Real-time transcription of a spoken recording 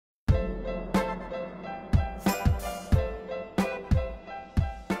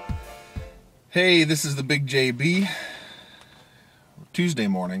Hey, this is the Big JB. Tuesday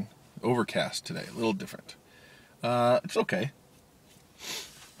morning, overcast today, a little different. It's okay.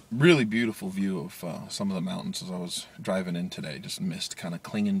 Really beautiful view of some of the mountains as I was driving in today. Just mist kind of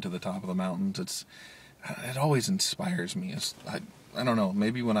clinging to the top of the mountains. It always inspires me. I don't know.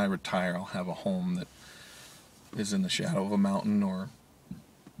 Maybe when I retire, I'll have a home that is in the shadow of a mountain or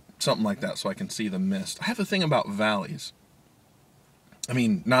something like that, so I can see the mist. I have a thing about valleys. I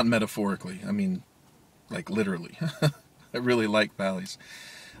mean, not metaphorically. I mean, like literally. I really like valleys.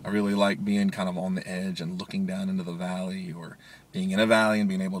 I really like being kind of on the edge and looking down into the valley, or being in a valley and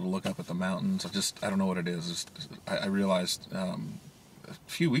being able to look up at the mountains. I don't know what it is. I realized a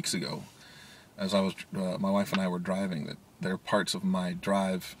few weeks ago, as my wife and I were driving, that there are parts of my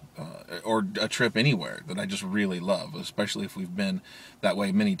drive or a trip anywhere that I just really love, especially if we've been that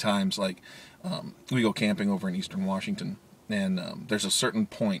way many times. Like we go camping over in Eastern Washington, and there's a certain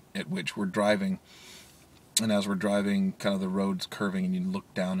point at which we're driving. And as we're driving, kind of the road's curving, and you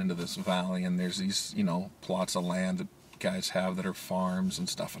look down into this valley, and there's these, plots of land that guys have that are farms and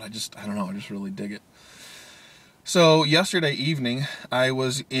stuff. And I don't know, I just really dig it. So yesterday evening, I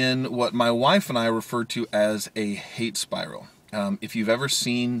was in what my wife and I refer to as a hate spiral. If you've ever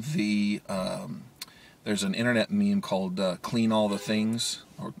seen there's an internet meme called "Clean All the Things,"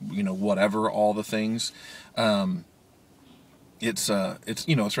 or whatever all the things. It's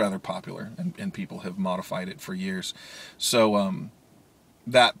rather popular, and people have modified it for years. So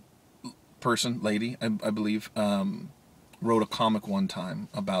that lady, I believe, wrote a comic one time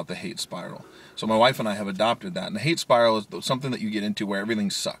about the hate spiral. So my wife and I have adopted that. And the hate spiral is something that you get into where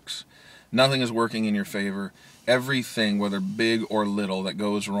everything sucks. Nothing is working in your favor. Everything, whether big or little, that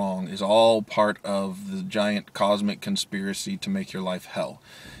goes wrong is all part of the giant cosmic conspiracy to make your life hell.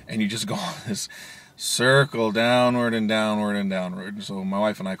 And you just go on this circle downward and downward and downward. So my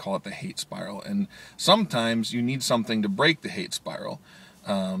wife and I call it the hate spiral. And sometimes you need something to break the hate spiral.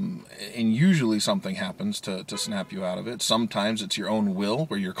 And usually something happens to snap you out of it. Sometimes it's your own will,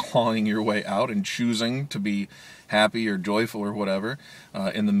 where you're clawing your way out and choosing to be happy or joyful or whatever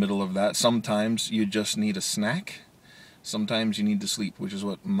in the middle of that. Sometimes you just need a snack. Sometimes you need to sleep, which is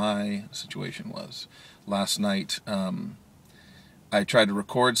what my situation was. Last night, I tried to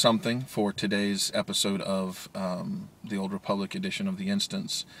record something for today's episode of the Old Republic edition of The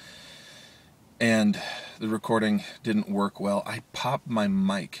Instance, and the recording didn't work well. I popped my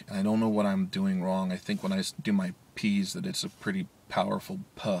mic, and I don't know what I'm doing wrong. I think when I do my P's that it's a pretty powerful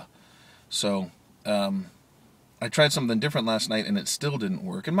puh. So I tried something different last night, and it still didn't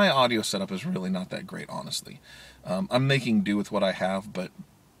work. And my audio setup is really not that great, honestly. I'm making do with what I have, but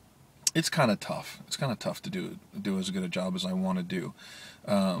it's kind of tough. It's kind of tough to do as good a job as I want to do.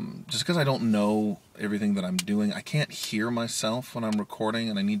 Just because I don't know everything that I'm doing. I can't hear myself when I'm recording,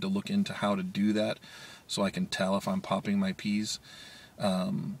 and I need to look into how to do that so I can tell if I'm popping my P's.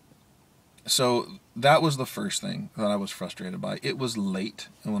 So that was the first thing that I was frustrated by. It was late,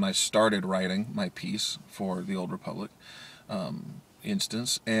 and when I started writing my piece for the Old Republic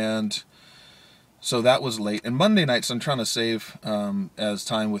instance, and so that was late. And Monday nights I'm trying to save as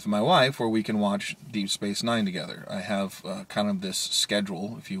time with my wife where we can watch Deep Space Nine together. I have kind of this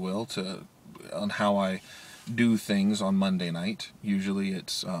schedule, if you will, on how I do things on Monday night. Usually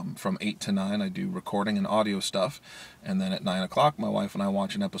it's from 8 to 9 I do recording and audio stuff. And then at 9 o'clock my wife and I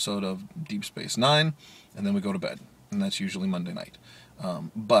watch an episode of Deep Space Nine, and then we go to bed. And that's usually Monday night.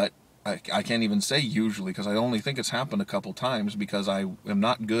 But I can't even say usually, because I only think it's happened a couple times, because I am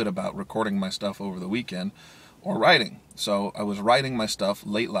not good about recording my stuff over the weekend or writing. So I was writing my stuff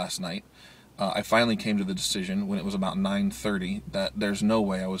late last night. I finally came to the decision when it was about 9:30 that there's no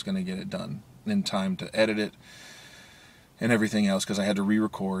way I was going to get it done in time to edit it and everything else, because I had to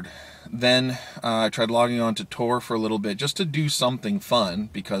re-record. Then I tried logging on to Tor for a little bit just to do something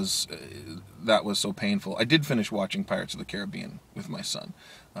fun, because that was so painful. I did finish watching Pirates of the Caribbean with my son.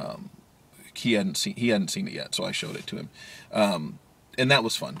 He hadn't seen it yet, so I showed it to him, and that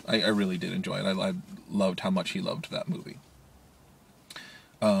was fun. I really did enjoy it. I loved how much he loved that movie.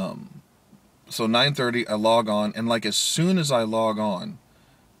 So 9:30, I log on, and like as soon as I log on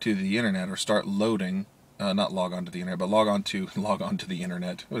to the internet or start loading, not log on to the internet, but log on to the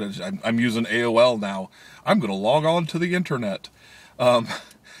internet. I'm using AOL now. I'm going to log on to the internet.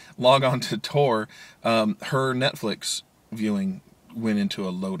 Log on to Tor. Her Netflix viewing went into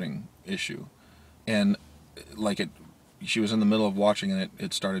a loading issue, and she was in the middle of watching, and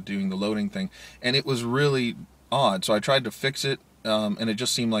it started doing the loading thing, and it was really odd. So I tried to fix it, and it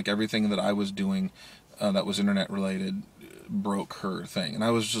just seemed like everything that I was doing that was internet related broke her thing. And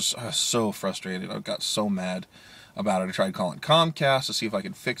I was so frustrated. I got so mad about it. I tried calling Comcast to see if I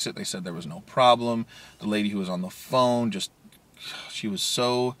could fix it. They said there was no problem. The lady who was on the phone she was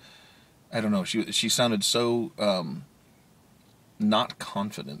so, I don't know, she sounded so not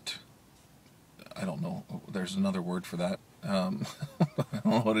confident. I don't know. There's another word for that. I don't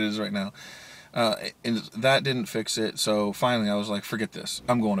know what it is right now. And that didn't fix it. So finally I was like, forget this.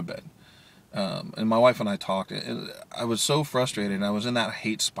 I'm going to bed. And my wife and I talked, and I was so frustrated, and I was in that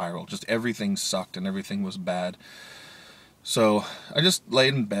hate spiral. Just everything sucked, and everything was bad. So I just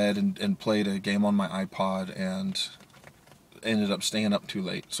laid in bed and played a game on my iPod, and ended up staying up too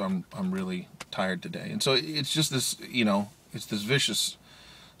late. So I'm really tired today. And so it's just this, it's this vicious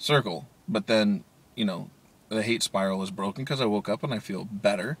circle. But then, the hate spiral is broken because I woke up and I feel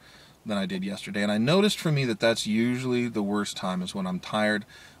better than I did yesterday. And I noticed for me that that's usually the worst time, is when I'm tired,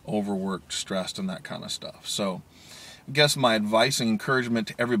 overworked, stressed, and that kind of stuff. So I guess my advice and encouragement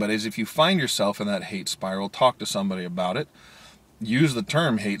to everybody is, if you find yourself in that hate spiral, talk to somebody about it. Use the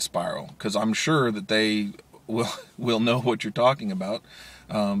term hate spiral, because I'm sure that they will know what you're talking about,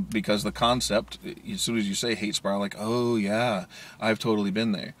 because the concept, as soon as you say hate spiral, like, oh yeah, I've totally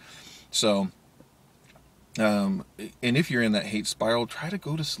been there. So and if you're in that hate spiral, try to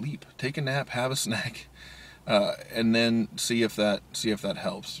go to sleep, take a nap, have a snack, and then see if that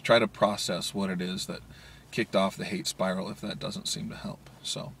helps. Try to process what it is that kicked off the hate spiral, if that doesn't seem to help.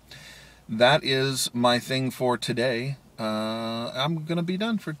 So that is my thing for today. I'm gonna be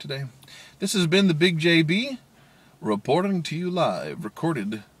done for today. This has been the Big JB, reporting to you live,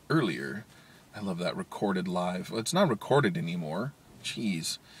 recorded earlier. I love that, recorded live. Well, it's not recorded anymore.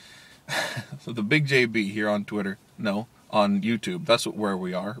 Jeez. So the Big JB here on Twitter. No, on YouTube. That's where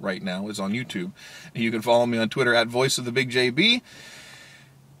we are right now, is on YouTube. And you can follow me on Twitter at @VoiceOfTheBigJB.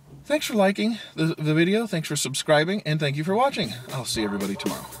 Thanks for liking the video. Thanks for subscribing. And thank you for watching. I'll see everybody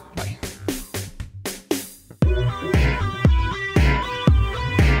tomorrow. Bye.